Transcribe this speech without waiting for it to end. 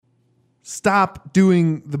stop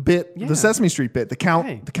doing the bit, Yeah. the Sesame Street bit, the count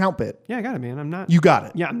bit. Yeah, I got it, man. I'm not. You got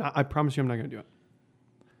it. Yeah, I'm not. I promise you, I'm not going to do it.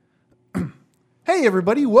 Hey,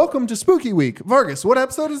 everybody. Welcome to Spooky Week. Vargas, what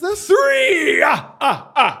episode is this? 3!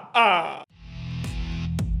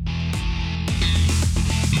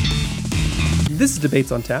 This is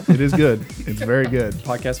Debates on Tap, It is good. It's very good.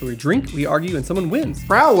 podcast where we drink, we argue, and someone wins.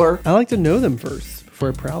 Prowler. I like to know them first before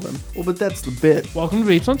I prowl them. Well, but that's the bit. Welcome to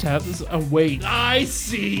Vapes on Tap. This is wait. I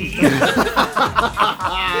see. Whatever.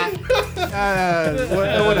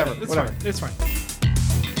 It's Whatever. fine. It's fine.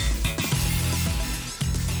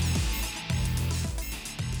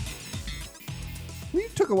 We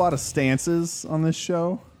took a lot of stances on this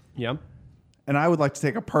show, Yeah. and I would like to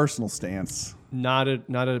take a personal stance. Not a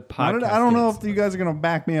podcast. I don't know if you guys are going to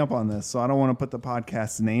back me up on this, so I don't want to put the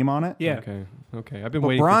podcast's name on it. Yeah. Okay. I've been But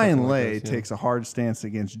waiting. Brian for Lay like this, takes a hard stance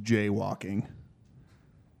against jaywalking.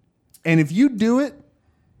 And if you do it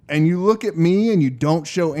and you look at me and you don't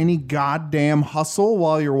show any goddamn hustle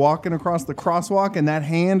while you're walking across the crosswalk and that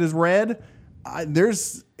hand is red,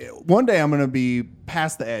 there's one day I'm going to be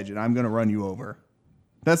past the edge and I'm going to run you over.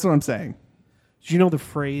 That's what I'm saying. Do you know the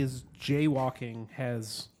phrase jaywalking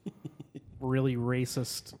has really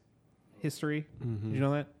racist history? Did you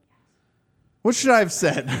know that? What should I have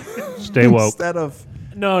said? Stay woke. Instead of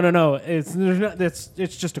No.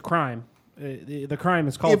 It's just a crime. The crime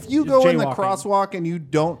is called. if you go in the jaywalking. crosswalk and you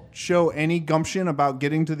don't show any gumption about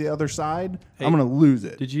getting to the other side, I'm going to lose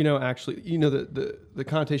it. Did you know actually? You know the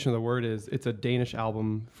connotation of the word is it's a Danish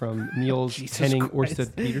album from Niels Jesus Henning Christ.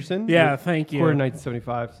 Orsted Peterson. Yeah, thank you. Recorded in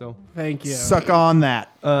 1975. So Thank you. Suck on that.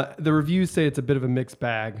 the reviews say it's a bit of a mixed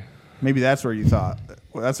bag. Maybe that's where you thought.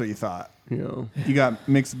 Well, that's what you thought. You know. You got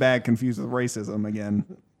mixed bag confused with racism again.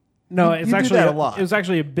 No, You it's do actually that a lot. It was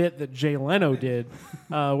actually a bit that Jay Leno did,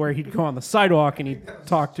 where he'd go on the sidewalk and he'd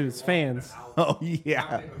talk to his fans. Oh,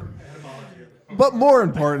 yeah. But more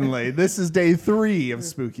importantly, this is day 3 of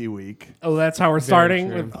Spooky Week. Oh, that's how we're starting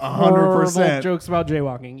true. with 100%. horrible jokes about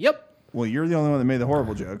jaywalking. Yep. Well, you're the only one that made the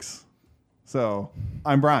horrible jokes. So,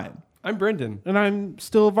 I'm Brian. I'm Brendan. And I'm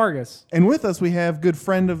still Vargas. And with us, we have good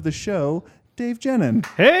friend of the show, Dave Jenin.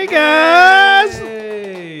 Hey, guys.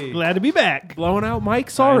 Hey. Glad to be back. Blowing out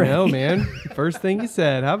mics I already. know, man. First thing you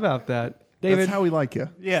said. How about that, David? That's how we like you.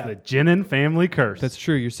 Yeah. The Jenin family curse. That's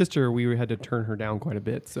true. Your sister, we had to turn her down quite a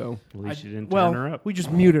bit. So At least you didn't Well, turn her up. we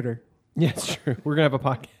just muted her. yeah, it's true. We're gonna have a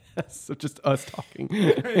podcast of just us talking.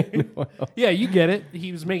 Yeah, you get it.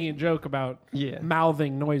 He was making a joke about Yeah.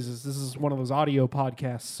 mouthing noises. This is one of those audio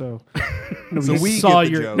podcasts, so So we saw get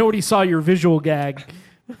the your joke. nobody saw your visual gag.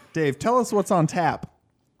 Dave, tell us what's on tap.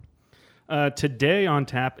 Today on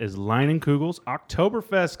tap is Leinenkugel's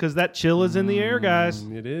Oktoberfest because that chill is in the air, guys.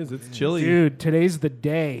 It is. It's chilly. Dude, today's the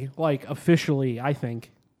day, like officially, I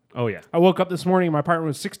think. Oh, yeah. I woke up this morning and my apartment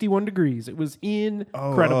was 61 degrees. It was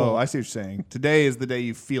incredible. Oh, I see what you're saying. Today is the day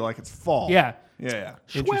you feel like it's fall. Yeah. Yeah.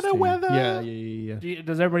 Interesting. weather. Yeah.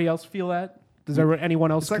 Does everybody else feel that? Does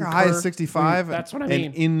anyone else It's like a concur? high of 65. That's what I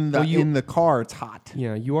and mean. in the car, it's hot.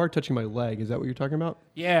 Yeah, you are touching my leg. Is that what you're talking about?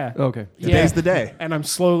 Yeah. Okay. Today's the day. And I'm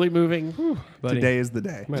slowly moving. Buddy. Today is the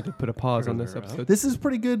day. I might have to put a pause on this episode. This is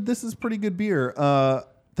pretty good. This is pretty good beer.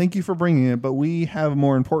 Thank you for bringing it, but we have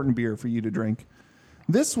more important beer for you to drink.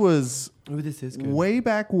 This was Oh, this is good. way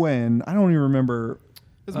back when. I don't even remember.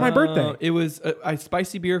 It's my birthday. It was a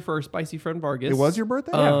spicy beer for our spicy friend Vargas. It was your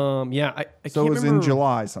birthday? Yeah. I So it can't was in remember.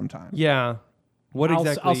 July sometime. Yeah. What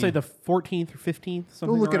exactly? I'll say the 14th or 15th. Go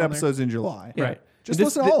Something look at around there. episodes in July. Right. Just This-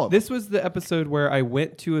 listen to all of them. This was the episode where I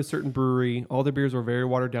went to a certain brewery. All the beers were very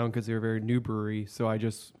watered down because they were a very new brewery. So I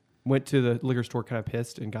just went to the liquor store kind of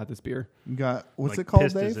pissed and got this beer. You got, what's Like it called,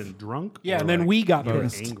 pissed Dave? as in drunk? Yeah, or and then like we got you're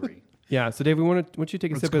pissed. angry. Yeah. So Dave, why don't you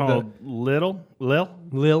take a It's sip of called Little Lil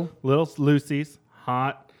Lucy's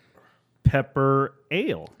Hot Pepper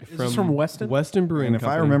Ale. Is this from Weston? Weston Brewing And if I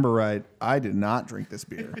Company. remember right, I did not drink this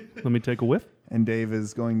beer. Let me take a whiff. And Dave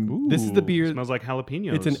is going, This is the Ooh, beer. Smells like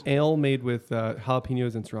jalapenos. It's an ale made with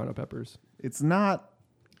jalapenos and serrano peppers. it's not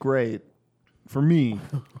great for me.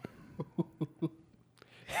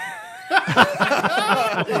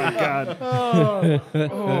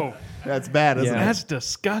 Oh, That's bad, isn't Yeah. it? that's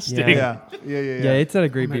disgusting. Yeah. Yeah. Yeah, it's not a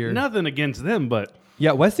great beer. Nothing against them, but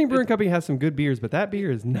Yeah, Weston Brewing Company has some good beers, but that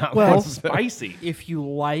beer is not Well, one it's of them. spicy. If you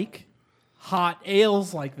like hot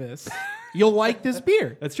ales like this, you'll like this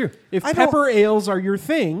beer. That's true. If I don't- pepper ales are your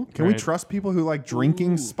thing, Can we Right. trust people who like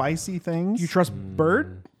drinking spicy things? you trust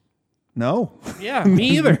Bert? No. Yeah,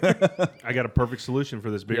 me either. I got a perfect solution for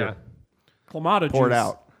this beer. Yeah. Clamato Pour it juice.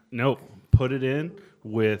 out. Nope. Put it in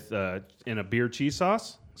with in a beer cheese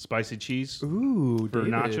sauce, spicy cheese Ooh, for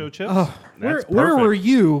David. nacho chips. Where That's were perfect.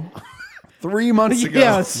 you 3 months ago.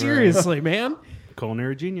 Yeah, seriously, man.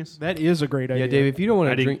 Culinary genius. That is a great idea. Yeah, Dave. If you don't want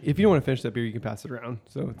I to didn't- drink, if you don't want to finish that beer, you can pass it around.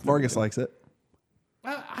 So it's Vargas likes it.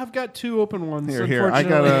 I've got 2 open ones. Here. I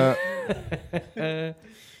unfortunately. gotta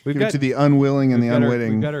we've give got it to the unwilling and the we've got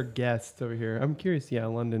unwitting. we've got our guests over here. I'm curious. Yeah,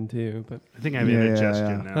 London too. But I think I have Yeah,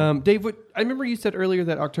 indigestion yeah. now. Dave, I remember you said earlier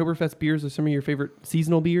that Oktoberfest beers are some of your favorite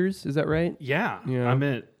seasonal beers. Is that right? Yeah. Yeah. I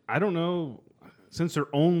mean, I don't know, since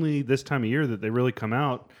they're only this time of year that they really come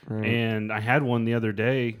out. Right. And I had one the other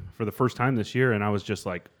day for the first time this year, and I was just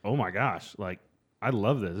like, oh my gosh, like, I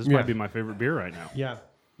love this. This Yeah. might be my favorite beer right now. Yeah.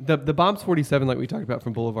 The Bombs 47, like we talked about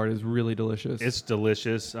from Boulevard, is really delicious. It's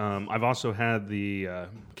delicious. I've also had the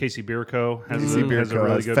Casey Beer Co. has Casey Beer has a Co.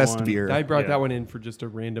 really has good Fest one. beer. I brought Yeah. that one in for just a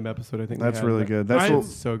random episode. I think we That's had, really but good. That's I- what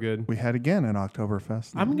it's so good. we had again at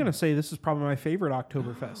Oktoberfest. I'm going to say this is probably my favorite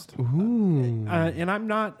Oktoberfest. Ooh. And I'm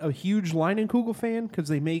not a huge Leinenkugel fan because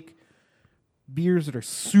they make beers that are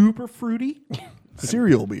super fruity.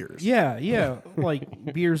 Cereal beers. Yeah,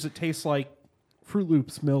 like beers that taste like Fruit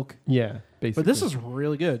Loops milk. Yeah, basically. But this is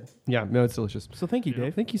really good. yeah, no, it's delicious. So thank you,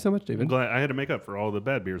 Dave. Thank you so much, I'm David. glad I had to make up for all the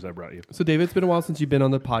bad beers I brought you. So, David, it's been a while since you've been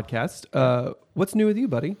on the podcast. What's new with you,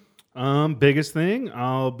 buddy? Biggest thing,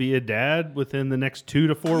 I'll be a dad within the next 2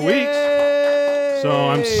 to 4 weeks. So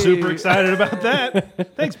I'm super excited about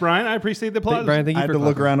that. Thanks, Brian. I appreciate the applause. Brian, thank I you had for to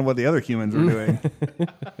look clapping. around at what the other humans were doing.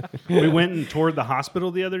 We went and toured the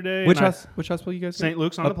hospital the other day. Which and I- hospital you guys? St.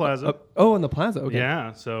 Luke's on the plaza. Oh, on the plaza. Okay.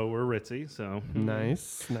 Yeah, so we're ritzy. So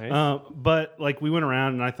Nice. Nice. but like we went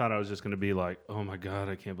around and I thought I was just going to be like, oh my God,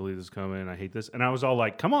 I can't believe this is coming. I hate this. And I was all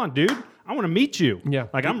like, come on, dude. I want to meet you. Yeah.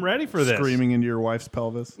 Like I'm ready for this. Screaming into your wife's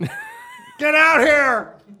pelvis. Get out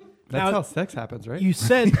here. That's now- how sex happens, right? You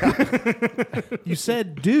said, you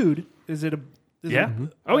said, dude. Is it a? Is Yeah.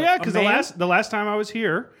 It Oh yeah, a because man? the last time I was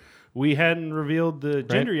here, we hadn't revealed the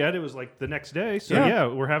gender yet. It was like the next day. So Yeah. yeah,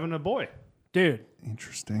 we're having a boy. Dude,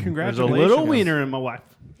 Interesting. There's a congratulations. little wiener in my wife.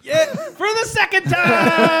 Yeah, for the second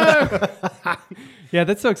time. Yeah,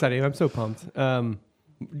 that's so exciting. I'm so pumped.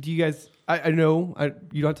 Do you guys? I know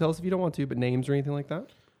you don't tell us if you don't want to, but names or anything like that.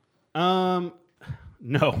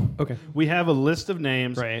 No. Okay, We have a list of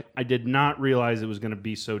names. Right. I did not realize it was going to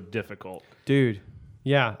be so difficult. dude.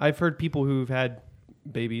 Yeah, I've heard people who've had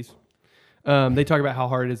babies. They talk about how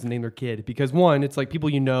hard it is to name their kid because one, it's like people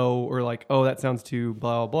you know, or like, oh, that sounds too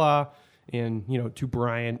blah blah, blah, and too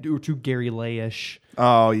Brian or too Gary Lay-ish.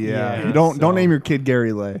 Oh yeah. Yeah, You don't so- name your kid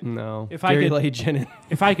Gary Lay. No, If I Gary could- Lay Jenin.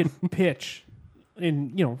 If I could pitch,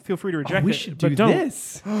 and feel free to reject we it, should but do don't.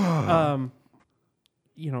 this.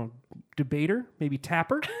 Debater, maybe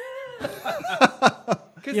Tapper.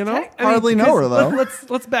 Hardly know her, though.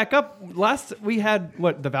 Let's back up. Last we had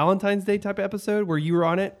the Valentine's Day type of episode where you were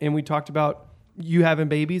on it and we talked about you having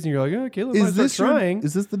babies and you're like, oh, Caleb, Is this trying?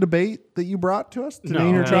 is this the debate that you brought to us to No.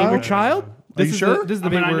 name your Name child? Your child? Are you sure? This is the I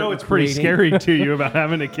mean, bit I we're know it's pretty creating. scary to you about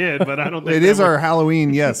having a kid, but I don't think It that is would- our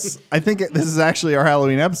Halloween. Yes, I think this is actually our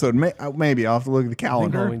Halloween episode. Maybe I'll have to look at the I think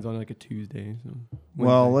calendar. Halloween's on like a Tuesday. So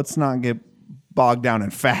Well, Wednesday. let's not get bogged down in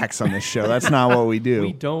facts on this show. That's not what we do.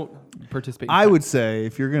 we don't participate. in I that. would say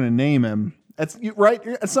if you're going to name him, right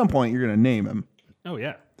at some point you're going to name him Oh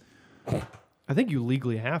yeah. I think you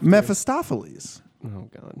legally have to. Mephistopheles. Oh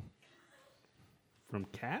God. From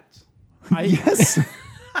Cats? Yes.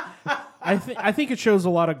 I think it shows a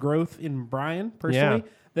lot of growth in Brian personally.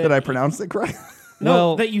 Yeah. Did I pronounce it correct? No,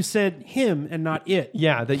 Well- that you said him and not it.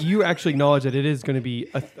 Yeah, that you actually acknowledge that it is going to be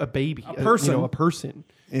a baby, a person. a person.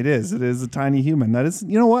 It is. It is a tiny human. That is.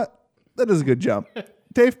 You know what? That is a good jump.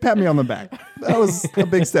 Dave, pat me on the back. That was a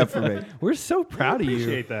big step for me. We're so proud of you.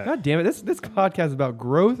 appreciate that. God damn it! This podcast is about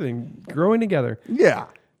growth and growing together. Yeah.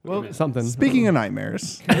 Well, something. Speaking of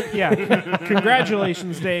nightmares, Yeah.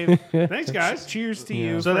 Congratulations, Dave. Thans, guys. Cheers to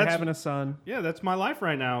you So for that's- having a son. Yeah, that's my life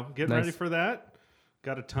right now. Getting Nice. ready for that.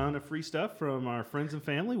 Got a ton of free stuff from our friends and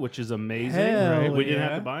family, which is amazing. Hell We didn't yeah.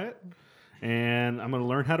 have to buy it. And I'm going to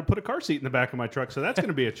learn how to put a car seat in the back of my truck, so that's going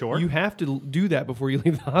to be a chore. you have to do that before you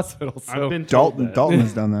leave the hospital. So I've been told Dalton. that. Dalton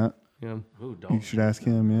has done that. yeah. Ooh, You Dalton. should ask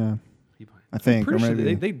him. Yeah, He might. I think. Or Pretty sure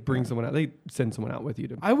maybe. they bring someone out. They send someone out with you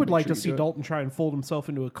to. I would make like sure to you see do it. Dalton try and fold himself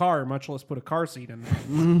into a car, much less put a car seat in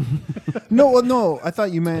there. No. I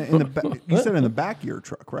thought you meant in the back. You said in the back of your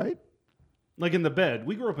truck, right? Like in the bed.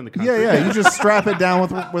 We grew up in the country. Yeah. You just strap it down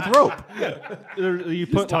with rope. You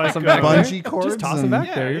put toss like them back bungee there. cords Just toss and- them back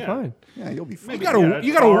Yeah, there. You're yeah. fine. Yeah, you'll be fine. maybe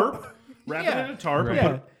you gotta- tarp, wrap Yeah. it in a tarp. Right. And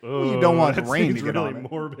Yeah. put, You don't want that rain to seems get really on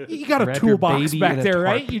it. morbid. You got a Wrap your toolbox baby back in a there, tarp.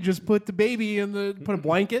 right? You just put the baby put a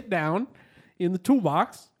blanket down in the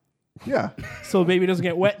toolbox Yeah. so the baby doesn't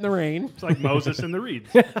get wet in the rain. It's like Moses in the reeds.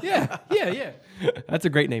 Yeah. That's a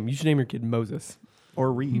great name. You should name your kid Moses.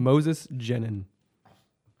 Or read. Moses Jenin.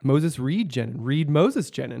 Moses Reed Jenin. Reed Moses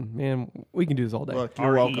Jenin. Man, we can do this all day. Look,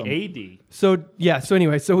 you're welcome. READ. So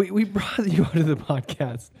anyway, we brought you onto the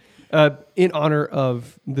podcast in honor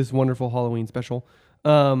of this wonderful Halloween special,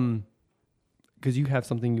 because you have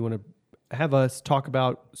something you want to have us talk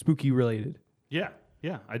about spooky related. Yeah,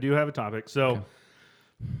 I do have a topic. So,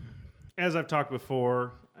 as I've talked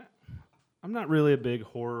before, I'm not really a big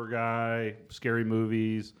horror guy, scary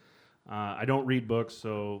movies. I don't read books,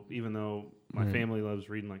 so even though my family loves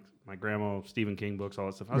reading, like my grandma, Stephen King books, all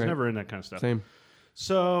that stuff, I was never in that kind of stuff. Same.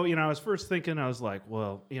 So, I was first thinking, I was like,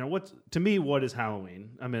 well, what is Halloween?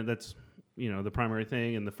 I mean, that's, the primary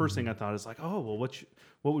thing. And the first thing I thought is like, oh, well,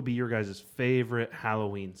 what would be your guys' favorite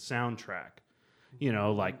Halloween soundtrack?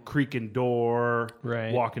 Like creaking door,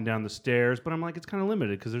 Right. walking down the stairs. But I'm like, it's kind of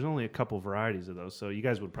limited because there's only a couple varieties of those. So you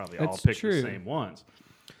guys would probably all That's pick true. the same ones.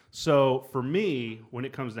 So for me, when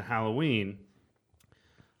it comes to Halloween,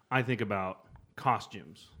 I think about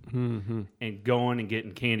costumes and going and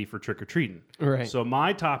getting candy for trick-or-treating. Right. So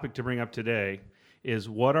my topic to bring up today is,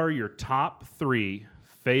 what are your top 3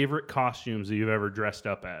 favorite costumes that you've ever dressed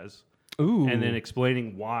up as? Ooh. And then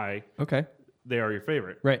explaining why Okay. they are your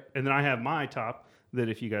favorite. Right. And then I have my top that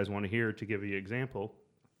if you guys want to hear to give you an example,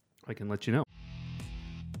 I can let you know.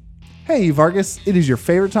 Hey, Vargas, it is your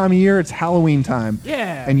favorite time of year. It's Halloween time.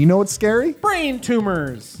 Yeah. And you know what's scary? Brain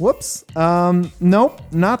tumors. Whoops. Nope,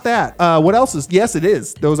 not that. What else is? Yes, it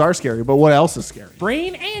is. Those are scary, but what else is scary?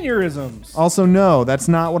 Brain aneurysms. Also, no, that's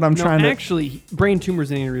not what I'm No, trying to. actually, brain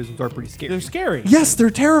tumors and aneurysms are pretty scary. They're scary. Yes, they're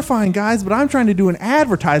terrifying, guys, but I'm trying to do an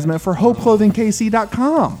advertisement for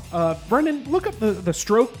HopeClothingKC.com. Brendan, look up the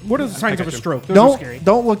stroke. What are the signs of a stroke? Those are scary.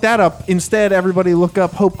 Don't look that up. Instead, everybody look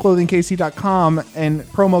up HopeClothingKC.com and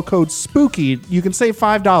promo code SPOOKY. You can save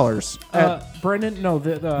 $5. Brendan, no,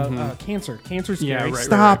 the cancer. Cancer's scary. Yeah, right.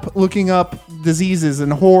 Stop looking up diseases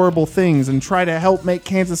and horrible things and try to help make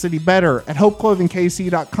Kansas City better at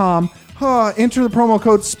HopeClothingKC.com. Enter the promo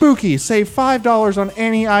code SPOOKY. Save $5 on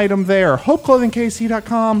any item there.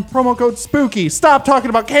 HopeClothingKC.com. Promo code SPOOKY. Stop talking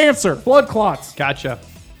about cancer. Blood clots. Gotcha.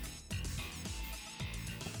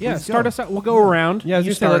 Yeah, Please start go. us out. We'll go around. Yeah, I was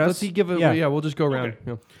You just say, start let's us. see, give it. Yeah. Yeah, we'll just go around. Okay.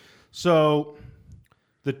 Yeah. So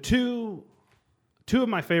the two of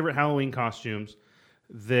my favorite Halloween costumes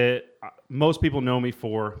that most people know me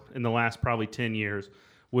for in the last probably 10 years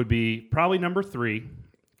would be, probably number 3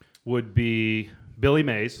 would be Billy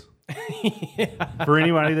Mays. For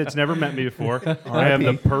anybody that's never met me before, I have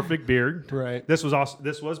the perfect beard. Right. This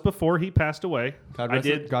was before he passed away.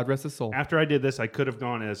 God rest his soul. After I did this, I could have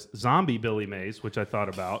gone as zombie Billy Mays, which I thought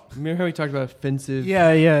about. Remember how we talked about offensive?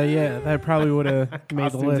 Yeah. That probably would have made the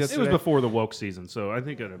Costumes list. It was Today. before the woke season, so I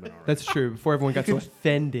think it would have been all right. That's true. Before everyone got so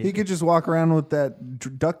offended. He could just walk around with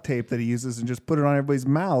that duct tape that he uses and just put it on everybody's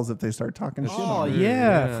mouths if they start talking shit Oh, on him.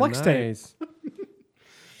 yeah. Flex tape. nice.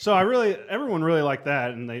 So everyone really liked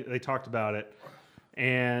that, and they talked about it.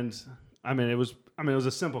 And I mean, it was a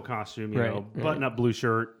simple costume, Right, button-up blue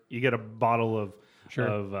shirt. You get a bottle of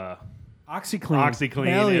OxyClean. OxyClean,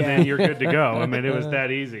 Hell and yeah. then you're good to go. I mean, it was that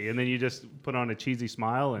easy. And then you just put on a cheesy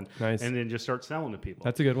smile and Nice. and then just start selling to people.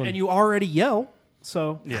 That's a good one. And you already yell,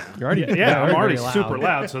 so yeah, You're already yeah. I'm already loud. super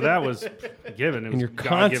loud, so that was given. It was And you're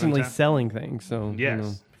God-given constantly time. selling things. So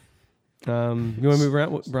Yes. You want to move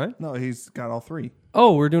around, Brian? No, he's got all 3.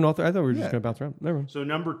 Oh, we're doing all 3. I thought we were just Yeah. going to bounce around. Never mind. So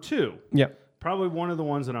number 2, Yeah. probably one of the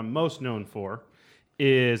ones that I'm most known for,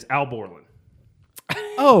 is Al Borland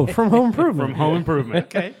from Home Improvement. from Home Improvement.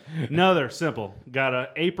 Okay. Another simple. Got an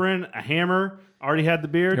apron, a hammer. Already had the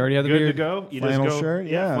beard. You already had the good beard. to go. You Flannel just go, shirt,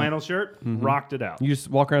 yeah. flannel shirt. Rocked it out. You just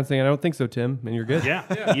walk around saying, "I don't think so, Tim," and you're good.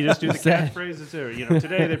 Yeah, you just do the Sad. catchphrases too.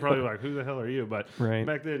 Today they probably like, "Who the hell are you?" But Right.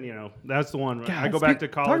 back then, that's the one. I God, go back to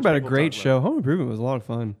college. Talk about a people great talk show. Home Improvement was a lot of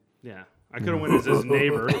fun. Yeah, I could have went as his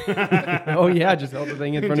neighbor. Oh yeah, just held the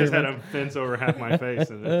thing in front Just of had you. a fence over half my face,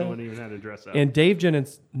 and no one even had to dress up. And Dave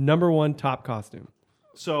Jennings' #1 top costume.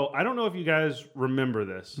 So I don't know if you guys remember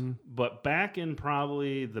this, but back in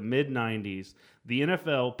probably the mid '90s, the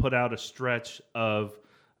NFL put out a stretch of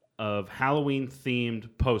Halloween themed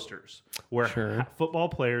posters where Sure. football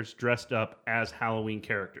players dressed up as Halloween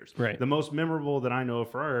characters. Right. The most memorable that I know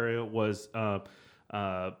of for our area was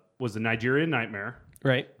the Nigerian Nightmare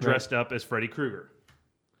Right. dressed up as Freddy Krueger.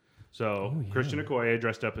 So Christian Okoye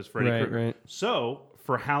dressed up as Freddy Right, Krueger. right. So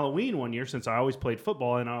for Halloween one year, since I always played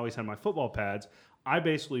football and I always had my football pads, I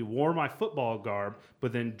basically wore my football garb,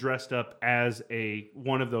 but then dressed up as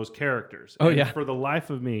one of those characters. Oh, and yeah. For the life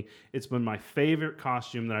of me, it's been my favorite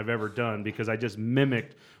costume that I've ever done because I just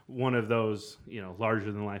mimicked one of those,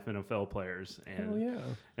 larger than life NFL players. And, Hell yeah.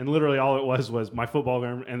 And literally all it was my football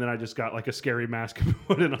garb, and then I just got like a scary mask and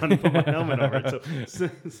put it on and put my helmet over it. So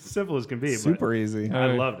simple as can be. Super easy. I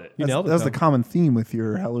loved it. You nailed it, That was the though. common theme with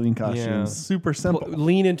your Halloween costumes. Yeah. Super simple.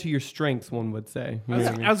 Lean into your strengths, one would say. You know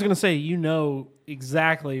what I mean? I was gonna say,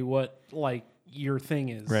 exactly what like your thing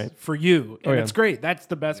is Right. for you, and yeah. it's great. That's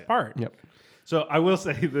the best part. Yep. So I will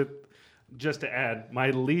say that, just to add, my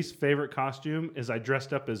least favorite costume is I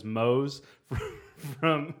dressed up as Mose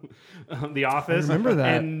from The Office. I remember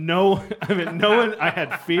that. And no one. I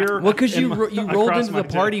had fear. Well, because you in rolled across into my the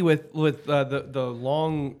party with the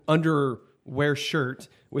long underwear shirt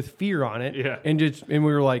with fear on it, Yeah. and we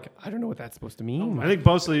were like, I don't know what that's supposed to mean. I think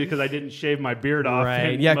mostly because I didn't shave my beard off.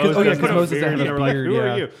 Right. and Yeah, 'cause- Mose because doesn't have Mose doesn't have and a they were like, beard, who yeah.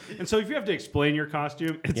 are you? And so if you have to explain your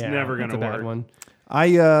costume, it's never going to That's a work.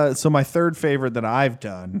 bad one. So my third favorite that I've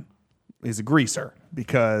done is a greaser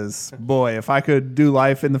because boy, if I could do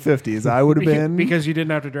life in the 50s, I would have been. Because you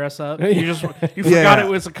didn't have to dress up. You forgot it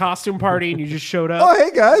was a costume party and you just showed up. Oh,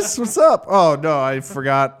 hey guys, what's up? Oh no, I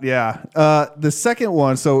forgot. Yeah. The second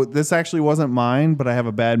one, so this actually wasn't mine, but I have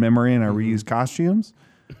a bad memory and I reused costumes.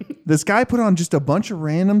 This guy put on just a bunch of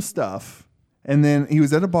random stuff, and then he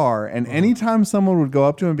was at a bar, and anytime someone would go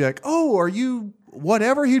up to him and be like, "Oh, are you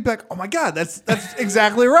whatever?" He'd be like, "Oh my god, that's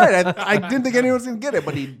exactly right. I didn't think anyone was gonna get it,"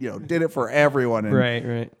 but he did it for everyone. And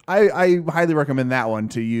Right. I highly recommend that one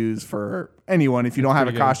to use for anyone. If you don't have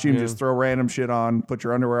a pretty good, costume, yeah. just throw random shit on, put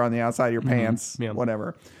your underwear on the outside of your pants, Yeah.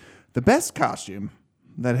 whatever. The best costume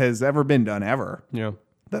that has ever been done ever Yeah.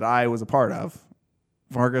 that I was a part of,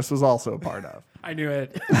 Vargas was also a part of. I knew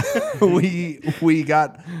it. we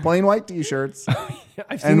got plain white T-shirts,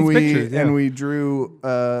 I've seen and these we pictures. Yeah. and we drew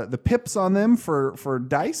the pips on them for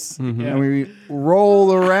dice, Mm-hmm. and we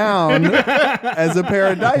roll around as a pair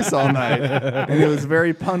of dice all night, and it was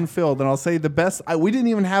very pun filled. And I'll say the best. We didn't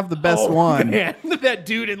even have the best one, Man, that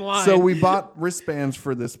dude in line. so we bought wristbands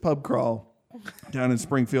for this pub crawl down in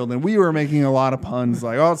Springfield, and we were making a lot of puns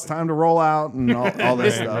like, "Oh, it's time to roll out," and all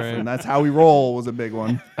this stuff, right. and that's how we roll was a big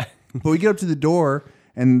one. But we get up to the door,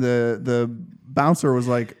 and the bouncer was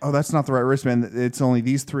like, "Oh, that's not the right wristband. It's only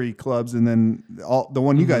these 3 clubs, and then the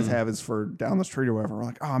one you guys have is for down the street or whatever." We're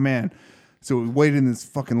like, "Oh man." So we waited in this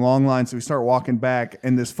fucking long line. So we start walking back,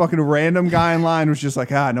 and this fucking random guy in line was just like,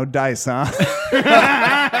 no dice, huh?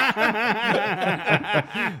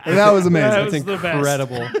 And that was amazing. That That's was the best.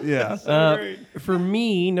 incredible. Yeah. For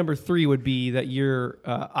me, number 3 would be that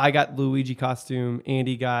I got Luigi costume.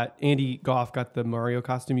 Andy Goff got the Mario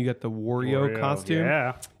costume. You got the Wario costume.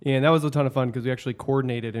 Yeah. And that was a ton of fun because we actually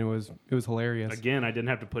coordinated and it was hilarious. Again, I didn't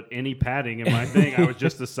have to put any padding in my thing. I was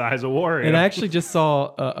just the size of Wario. And I actually just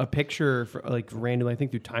saw a picture, randomly, I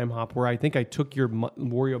think through Time Hop, where I think I took your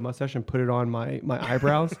Wario mustache and put it on my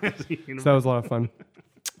eyebrows. So that was a lot of fun.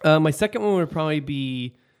 My second one would probably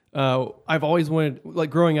be, I've always wanted, like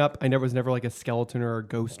growing up, I was never like a skeleton or a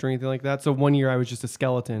ghost or anything like that. So one year I was just a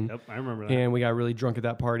skeleton. Yep, I remember that. And we got really drunk at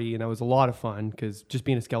that party, and that was a lot of fun because just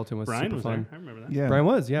being a skeleton was Brian super was fun. there. I remember that. Yeah. Brian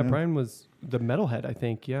was, yeah. Brian was the metalhead, I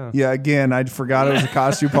think, yeah. Yeah, again, I forgot it was a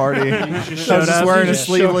costume party. I was showed just up. wearing You a just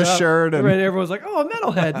sleeveless showed up. shirt. And Right, everyone was like, "Oh,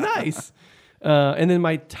 metalhead, nice." And then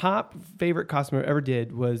my top favorite costume I ever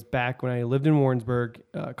did was back when I lived in Warrensburg,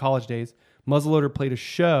 college days. Muzzleloader played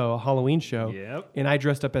a Halloween show, Yep. and I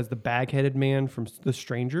dressed up as the bag-headed man from The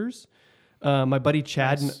Strangers. My buddy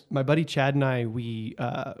Chad and I, we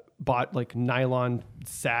bought like nylon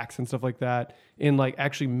sacks and stuff like that, and like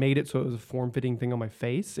actually made it so it was a form-fitting thing on my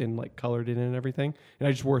face and like colored it in and everything. And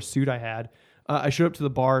I just wore a suit I had. I showed up to the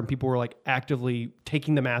bar and people were like actively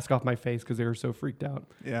taking the mask off my face because they were so freaked out.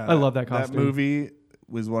 yeah, I love that costume. That movie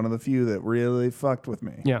was one of the few that really fucked with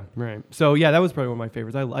me. Yeah, right. So yeah, that was probably one of my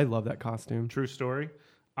favorites. I love that costume. True story.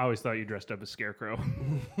 I always thought you dressed up as Scarecrow.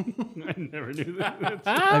 I never knew that.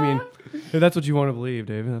 I mean, if that's what you want to believe,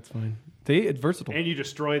 David, that's fine. It's versatile. And you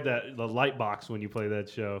destroyed the light box when you played that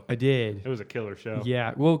show. I did. It was a killer show.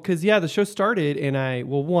 Yeah. Well, because the show started and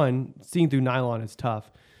one, seeing through nylon is tough.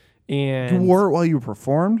 And You wore it while you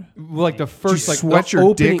performed? like the first you like sweat the your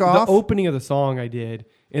opening, dick off? the opening of the song I did,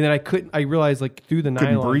 and then I realized like through the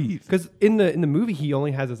Couldn't nylon breathe. because in the movie he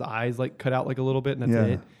only has his eyes like cut out like a little bit and that's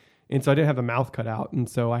Yeah. it, and so I didn't have the mouth cut out, and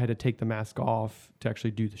so I had to take the mask off to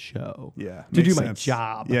actually do the show. Yeah. To do makes my sense.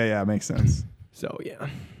 job. Yeah, makes sense. So yeah,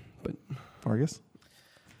 but Vargas?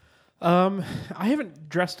 I haven't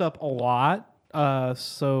dressed up a lot.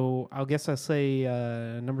 So I guess I say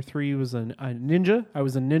number 3 was a ninja. I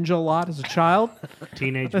was a ninja a lot as a child.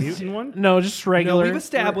 Teenage Mutant one? No, just regular. we've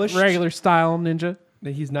established- regular style ninja.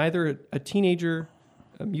 That he's neither a teenager,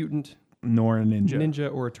 a mutant, Nor a ninja.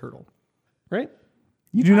 ninja, or a turtle, right?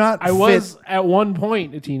 You do not. I fit- was at one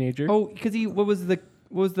point a teenager. Oh, because what was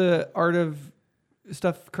the art of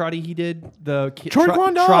stuff karate he did? The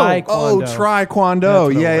Taekwondo. Oh, Taekwondo. That's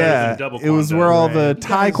what it Yeah, was. yeah. Double It was Kwando. where all Right. the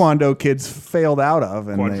Taekwondo kids failed out of,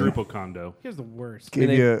 and Quadruple Kondo. Here's the worst. they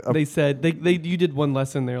gave you a They said you did one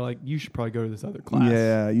lesson. They're like, you should probably go to this other class.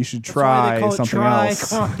 yeah. You should That's why they try call it something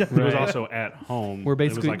else. It was Right. also at home. We're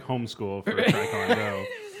basically- it was like homeschool for Taekwondo.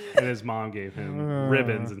 And his mom gave him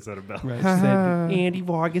ribbons instead of belts. Right. She said, Andy,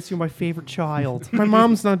 well, I guess you're my favorite child. My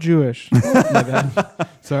mom's not Jewish. My bad.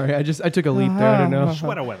 Sorry, I took a leap there. I don't know.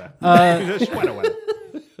 Sweater weather. Sweater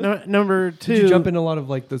weather. Number 2. Did you jump in a lot of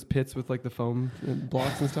like those pits with like the foam and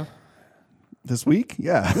blocks and stuff? This week,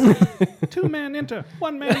 yeah. 2 man enter,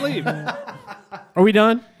 1 man leave. Are we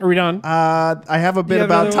done? I have a bit Yeah,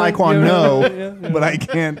 about another one? Taekwondo, Yeah. but I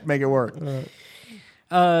can't make it work.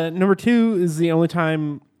 Number 2 is the only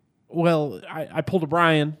time. Well, I pulled a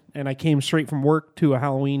Brian and I came straight from work to a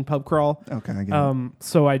Halloween pub crawl. Okay, I get it.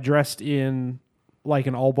 So I dressed in like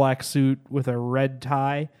an all black suit with a red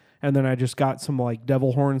tie, and then I just got some like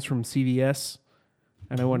devil horns from CVS,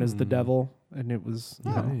 and I went as the devil, and it was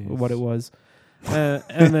what it was. And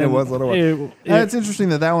then It was what it was. It's interesting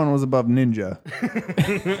that one was above ninja.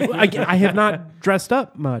 I have not dressed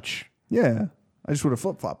up much. Yeah, I just would have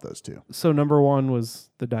flip flopped those two. So number 1 was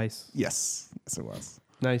the dice. Yes, it was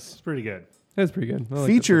Nice. It's pretty good. That's pretty good. I like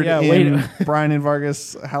featured Yeah, in Brian and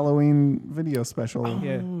Vargas Halloween video special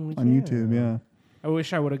Yeah. on YouTube. Yeah, I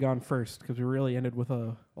wish I would have gone first because we really ended with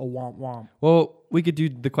a womp womp. that. Well, we could do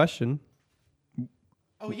the question.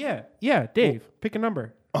 Oh yeah, Dave, pick a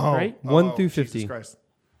number. Right? 1 through 50. Jesus Christ.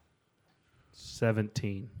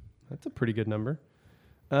 17. That's a pretty good number.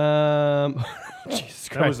 Jesus That was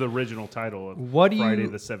Christ. the original title of What do Friday you-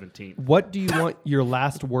 the 17th. What do you want your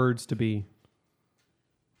last words to be?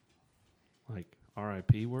 Like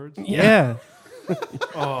RIP words? Yeah.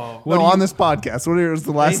 Oh. No, on this podcast, what is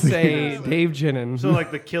the They last thing? say Dave Jenin. So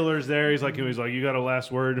like the killer's there, he's like, you got a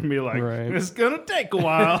last word, and be like, Right. it's gonna take a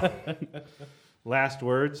while. Last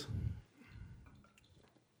words.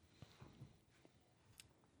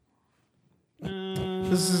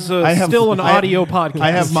 This is I have- still an I- audio podcast.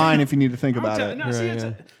 I have mine if you need to think I'm about telling- it. no, see, Right, it's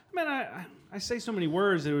yeah. man, I say so many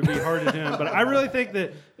words it would be hard to do it, but I really think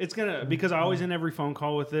that it's gonna, because I always end every phone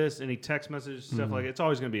call with this, any text message stuff like it's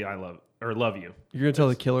always gonna be I love you. You're gonna tell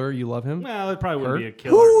the killer you love him? Well, it probably wouldn't Her? be a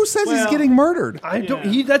killer. Who says he's Well, getting murdered? I don't.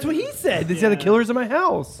 Yeah. That's what he said. They said the Yeah. killer's in my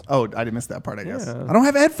house. Oh, I didn't miss that part. I guess Yeah. I don't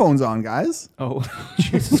have headphones on, guys. Oh,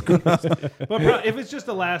 Jesus Christ! But if it's just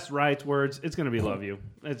the last right words, it's gonna be love you.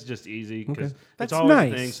 It's just easy because That's it's always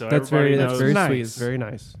nice. a thing. So That's very everybody knows. nice. sweet. It's very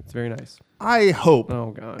nice. It's very nice. I hope,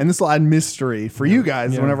 Oh God. and this will add mystery for you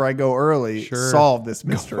guys. Yeah. Whenever I go early, Sure. solve this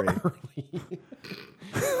mystery.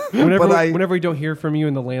 Whenever, but I- whenever we don't hear from you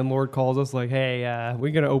and the landlord calls us like, "Hey,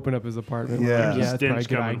 we're gonna open up his apartment," we're Yeah. like, that's Stench probably a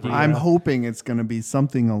good coming from idea. I'm hoping it's going to be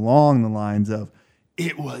something along the lines of,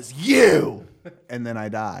 "It was you," and then I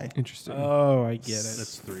die. Interesting. Oh, I get it.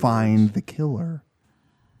 That's 3 Find words. the killer.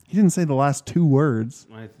 He didn't say the last 2 words.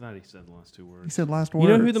 I thought he said the last 2 He words. said last You words.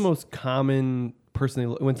 know who the most common person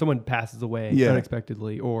when someone passes away Yeah.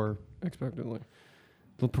 unexpectedly or expectedly,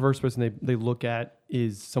 the first person they look at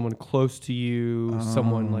is someone close to you,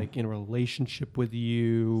 someone like in a relationship with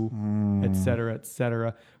you, et cetera, et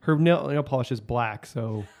cetera. Her nail polish is black,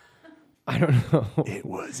 so I don't know. It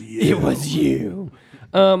was you. It was you.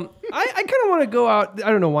 I kind of want to go out.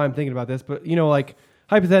 I don't know why I'm thinking about this, but like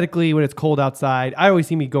hypothetically, when it's cold outside, I always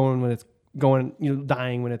see me dying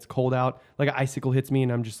when it's cold out. Like an icicle hits me,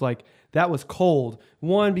 and I'm just like, that was cold.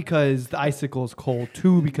 1, because the icicle is cold.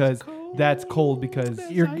 2, because that's cold because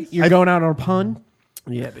You're going out on a pun?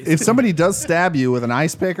 yeah. Basically. If somebody does stab you with an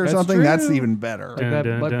ice pick or That's something, true. that's even better. like that,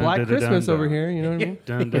 Dun, like dun, Black dun, Christmas dun, over dun. here, you know what I mean?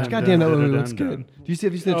 Dun, dun, Goddamn, that dun, movie dun, looks dun, good. Have you seen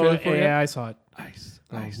the trailer for it? yeah, yet? I saw it. Ice.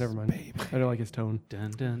 Oh, never mind. I don't like his tone.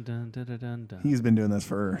 Dun, dun, dun, dun, dun, dun, dun. He's been doing this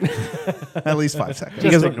for at least 5 seconds. Do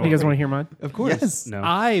you ignore guys me. want to hear mine? Of course. Yes. No.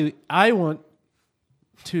 I want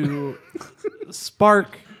to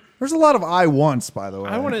spark. There's a lot of I once, by the way.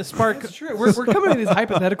 I want to spark. That's true. We're coming to these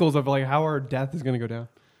hypotheticals of like how our death is going to go down.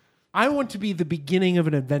 I want to be the beginning of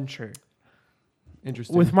an adventure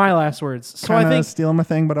Interesting. with my last words. So I Kinda think stealing my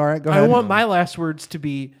thing, but all right, go I ahead. want my last words to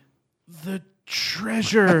be the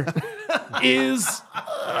treasure is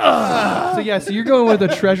So you're going with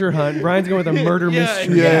a treasure hunt. Brian's going with a murder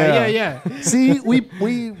mystery. Yeah. See, we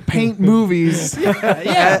paint movies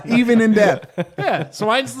even in depth. Yeah. So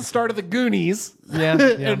mine's the start of the Goonies. Yeah.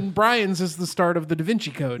 And Brian's is the start of the Da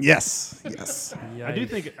Vinci Code. Yes. I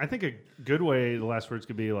think a good way the last words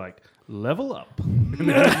could be like level up.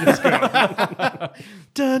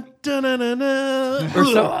 Dun, dun, dun, dun,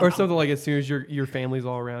 dun. Or something like as soon as your family's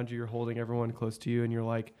all around you, you're holding everyone close to you, and you're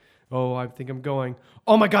like, "Oh, I think I'm going.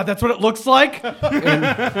 Oh my God, that's what it looks like,"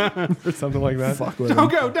 or something like that. Fuck with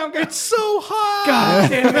Don't go. It's so hot. God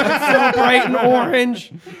damn it, it's so bright and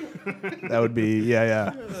orange. That would be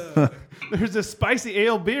yeah. There's a spicy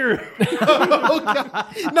ale beer.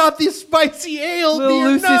 Not the spicy ale. Little beer,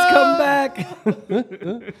 Lucy's no. come back.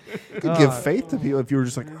 Could give faith to people if you were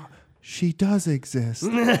just like, oh, she does exist.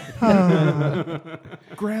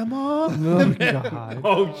 Grandma? Oh God.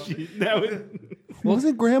 Oh shit!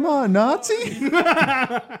 Wasn't Grandma a Nazi?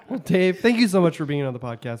 Well, Dave, thank you so much for being on the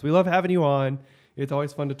podcast. We love having you on. It's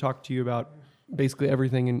always fun to talk to you about basically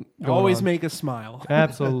everything and going Always on. make us smile.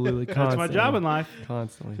 Absolutely. That's Constantly. my job in life.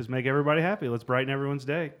 Constantly. Just make everybody happy. Let's brighten everyone's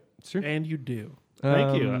day. Sure. And you do.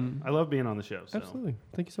 Thank you. I love being on the show. So. Absolutely.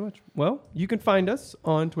 Thank you so much. Well, you can find us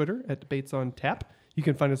on Twitter at Debates on Tap. You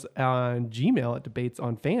can find us on Gmail at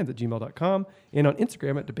debatesonfans@gmail.com and on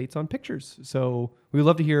Instagram at debatesonpictures. So we would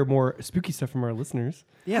love to hear more spooky stuff from our listeners.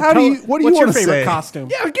 Yeah. What do you What's want your to favorite say? costume?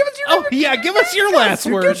 Yeah, give us your Give us your last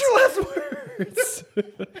words. Give us your last words.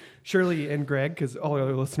 Shirley and Greg, because all the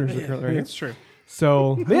other listeners are currently right here. It's true.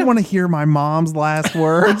 So I don't want to hear my mom's last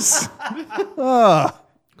words.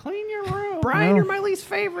 Clean your room. Brian, you're my least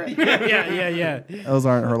favorite. Yeah. Those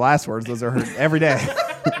aren't her last words. Those are her every day.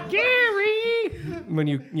 Gary. When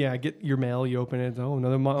you get your mail, you open it. Oh,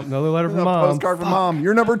 another letter from mom. Postcard from mom.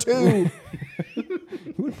 You're number 2. You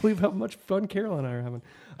wouldn't believe how much fun Carol and I are having.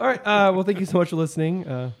 All right. Well, thank you so much for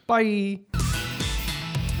listening. Bye.